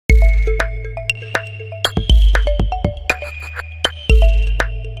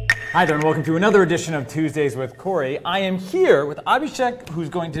Hi there, and welcome to another edition of Tuesdays with Corey. I am here with Abhishek, who's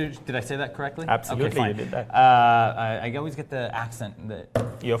going to. Did I say that correctly? Absolutely, okay, fine. You did that. I always get the accent.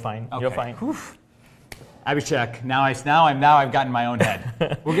 You're fine. Okay. You're fine. Whew. Abhishek, now I've gotten my own head.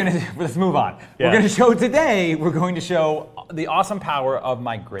 Let's move on. Yeah. We're going to show the awesome power of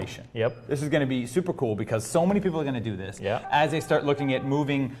migration. Yep. This is going to be super cool because so many people are going to do this. Yeah. As they start looking at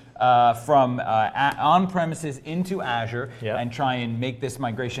moving from on-premises into Azure and try and make this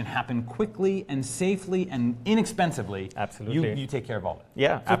migration happen quickly and safely and inexpensively. Absolutely. You take care of all of it.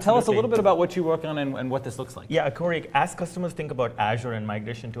 Yeah, So tell us a little bit about what you work on and what this looks like. Yeah, Corey, as customers think about Azure and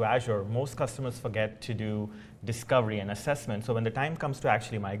migration to Azure, most customers forget to do discovery and assessment. So when the time comes to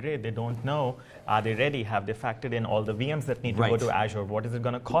actually migrate, they don't know, are they ready? Have they factored in all the VMs that need to go to Azure? What is it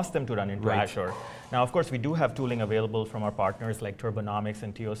going to cost them to run into Azure? Now, of course, we do have tooling available from our partners like Turbonomics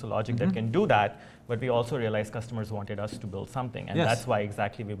and TOSO Logic that can do that, but we also realized customers wanted us to build something, and that's why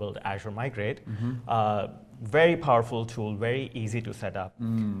exactly we built Azure Migrate. Very powerful tool, very easy to set up.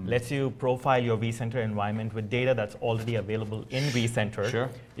 Lets you profile your vCenter environment with data that's already available in vCenter. Sure.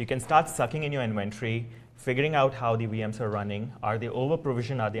 You can start sucking in your inventory, figuring out how the VMs are running. Are they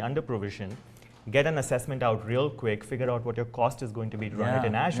over-provisioned? Are they under-provisioned? Get an assessment out real quick, figure out what your cost is going to be to run it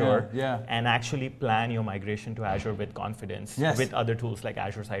in Azure, and actually plan your migration to Azure with confidence with other tools like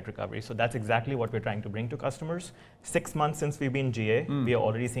Azure Site Recovery. So that's exactly what we're trying to bring to customers. 6 months since we've been GA, we are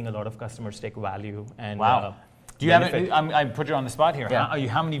already seeing a lot of customers take value and Do you have it? I put you on the spot here. Yeah.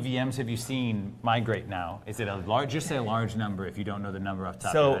 How many VMs have you seen migrate now? Is it a large? Just say a large number if you don't know the number off the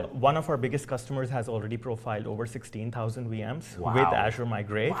top of your head. So one of our biggest customers has already profiled over 16,000 VMs with Azure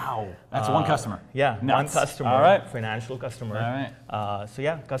Migrate. Wow, that's one customer. Yeah, one customer. All right, financial customer. All right. So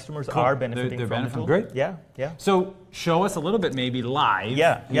yeah, customers are benefiting They're from benefiting. the tool. Great. Yeah, yeah. So show us a little bit, maybe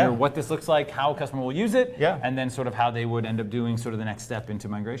live. What this looks like, how a customer will use it, and then sort of how they would end up doing sort of the next step into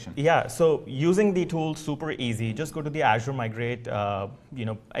migration. Yeah. So using the tool, super easy. Just go to the Azure Migrate,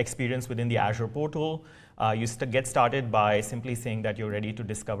 experience within the Azure portal. You get started by simply saying that you're ready to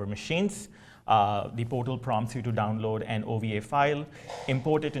discover machines. The portal prompts you to download an OVA file,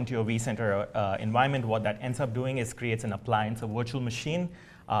 import it into your vCenter environment. What that ends up doing is creates an appliance, a virtual machine.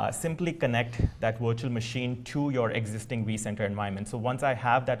 Simply connect that virtual machine to your existing vCenter environment. So once I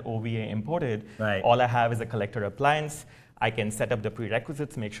have that OVA imported, all I have is a collector appliance. I can set up the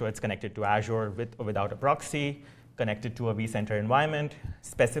prerequisites, make sure it's connected to Azure with or without a proxy, connected to a vCenter environment,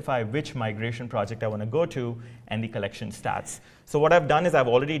 specify which migration project I want to go to, and the collection stats. So what I've done is I've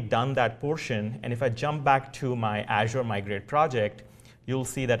already done that portion, and if I jump back to my Azure Migrate project, you'll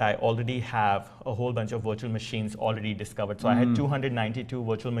see that I already have a whole bunch of virtual machines already discovered. So I had 292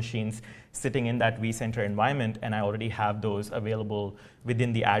 virtual machines sitting in that vCenter environment, and I already have those available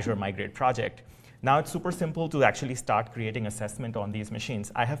within the Azure Migrate project. Now it's super simple to actually start creating assessment on these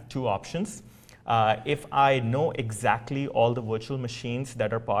machines. I have two options. If I know exactly all the virtual machines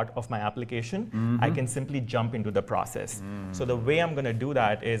that are part of my application, I can simply jump into the process. So the way I'm going to do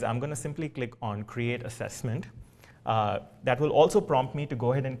that is I'm going to simply click on Create Assessment. That will also prompt me to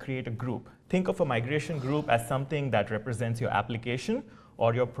go ahead and create a group. Think of a migration group as something that represents your application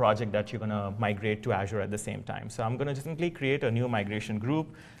or your project that you're going to migrate to Azure at the same time. So I'm going to simply create a new migration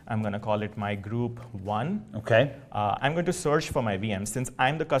group. I'm going to call it my group 1. Okay. I'm going to search for my VMs. Since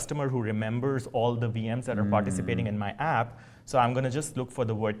I'm the customer who remembers all the VMs that are participating in my app, so I'm going to just look for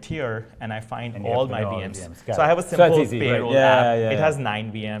the word tier, and I find all my VMs. So I have a simple payroll app. It has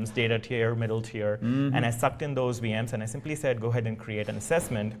 9 VMs, data tier, middle tier, and I sucked in those VMs, and I simply said, go ahead and create an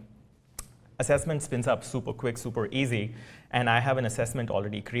assessment. Assessment spins up super quick, super easy, and I have an assessment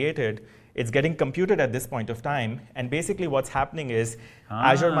already created. It's getting computed at this point of time, and basically what's happening is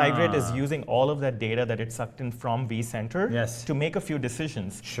Azure Migrate is using all of that data that it sucked in from vCenter to make a few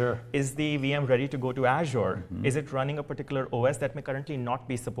decisions. Sure. Is the VM ready to go to Azure? Is it running a particular OS that may currently not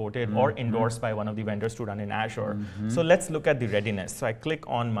be supported or endorsed by one of the vendors to run in Azure? So let's look at the readiness. So I click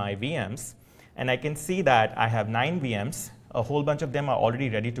on my VMs, and I can see that I have 9 VMs. A whole bunch of them are already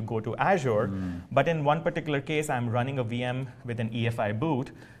ready to go to Azure, but in one particular case, I'm running a VM with an EFI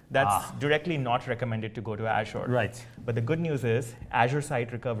boot that's directly not recommended to go to Azure. Right. But the good news is Azure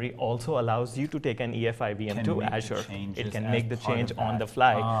Site Recovery also allows you to take an EFI VM to Azure. It can make the change on the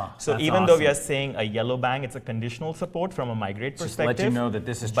fly. So even though we are saying a yellow bang, it's a conditional support from a migrate perspective. Just let you know that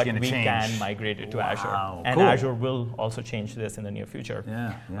this is going to change. But we can migrate it to Azure. And Azure will also change this in the near future.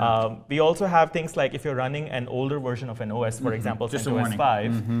 We also have things like if you're running an older version of an OS, for example, CentOS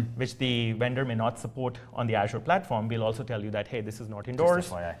 5, which the vendor may not support on the Azure platform, we'll also tell you that, hey, this is not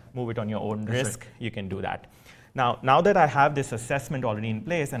endorsed. Move it on your own risk. You can do that. Now that I have this assessment already in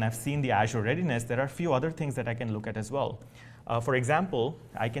place and I've seen the Azure readiness, there are a few other things that I can look at as well. For example,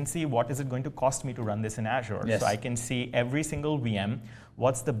 I can see what is it going to cost me to run this in Azure. Yes. So I can see every single VM,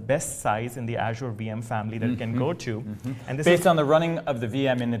 what's the best size in the Azure VM family that it can go to. And this based on the running of the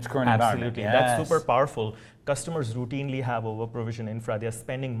VM in its current environment. Absolutely, that's super powerful. Customers routinely have over-provision infra. They're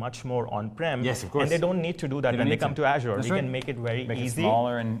spending much more on-prem. Yes, of course. And they don't need to do that when they come to Azure. That's we right. can make it very easy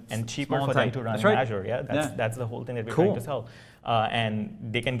smaller and cheaper for them to run in Azure. Yeah, that's the whole thing that we're trying to sell. And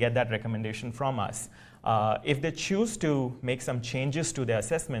they can get that recommendation from us. If they choose to make some changes to their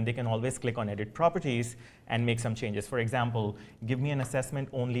assessment, they can always click on Edit Properties and make some changes. For example, give me an assessment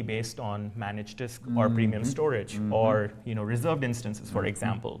only based on managed disk or premium storage, or reserved instances, for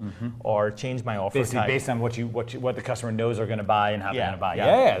example, or change my offer type. Based on what the customer knows are going to buy and how they're going to buy.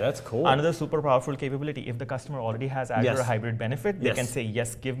 Yeah, that's cool. Another super powerful capability, if the customer already has Azure Hybrid Benefit, they can say,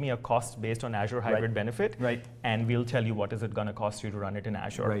 yes, give me a cost based on Azure Hybrid Benefit, and we'll tell you what is it going to cost you to run it in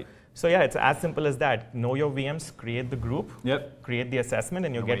Azure. So yeah, it's as simple as that. Know your VMs, create the group, create the assessment,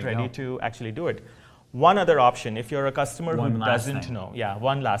 and you get ready to actually do it. One other option, if you're a customer who doesn't know. Yeah,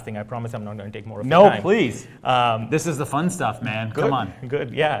 one last thing. I promise I'm not going to take more of your time. No, please. This is the fun stuff, man. Come on.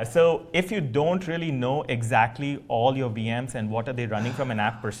 Good, yeah. So if you don't really know exactly all your VMs and what are they running from an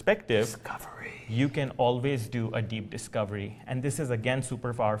app perspective, you can always do a deep discovery. And this is, again,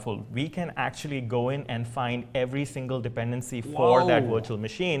 super powerful. We can actually go in and find every single dependency for that virtual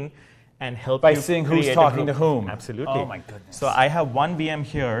machine and help by seeing who's talking to whom. Absolutely. Oh my goodness. So I have one VM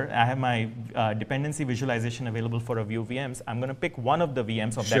here. I have my dependency visualization available for a view VMs. I'm going to pick one of the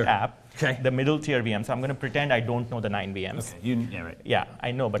VMs of that app, the middle tier VM. So I'm going to pretend I don't know the 9 VMs. Okay. Yeah, I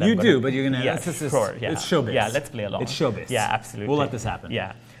know, but you do, but you're going to. Yeah, sure. Yeah. It's showbiz. Yeah, let's play along. It's showbiz. Yeah, absolutely. We'll let this happen.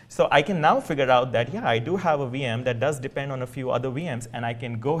 Yeah. So I can now figure out that, I do have a VM that does depend on a few other VMs, and I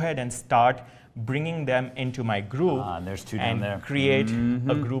can go ahead and start bringing them into my group and there's two down there. Create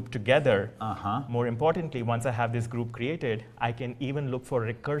a group together. More importantly, once I have this group created, I can even look for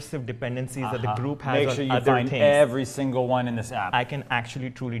recursive dependencies that the group has Make sure you other find things. every single one in this app. I can actually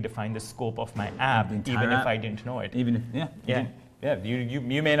truly define the scope of my app, even if I didn't know it. Even if,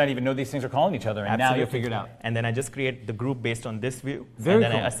 you may not even know these things are calling each other, and now you'll figure it out. And then I just create the group based on this view, and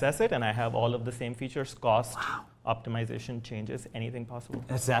then I assess it, and I have all of the same features, cost, optimization, changes, anything possible.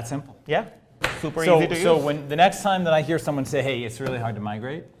 It's that simple. Yeah, super easy to use. So when the next time that I hear someone say, hey, it's really hard to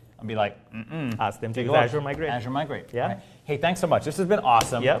migrate, I'll be like, ask them to use Azure Migrate. Azure Migrate. Yeah. Right. Hey, thanks so much. This has been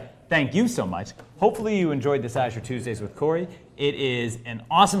awesome. Yep. Thank you so much. Hopefully you enjoyed this Azure Tuesdays with Corey. It is an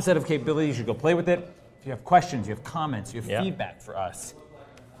awesome set of capabilities. You should go play with it. If you have questions, you have comments, you have feedback for us,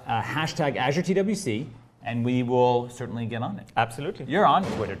 hashtag AzureTWC, and we will certainly get on it. Absolutely. You're on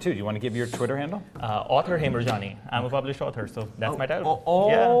Twitter too. Do you want to give your Twitter handle? Author Hamerjani. I'm a published author, so that's my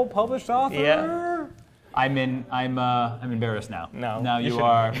title. Published author. Yeah. I'm embarrassed now. No. Now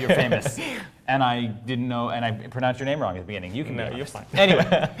you're famous, and I didn't know, and I pronounced your name wrong at the beginning. You can. No, you're fine.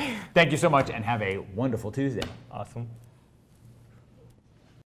 Anyway, thank you so much, and have a wonderful Tuesday. Awesome.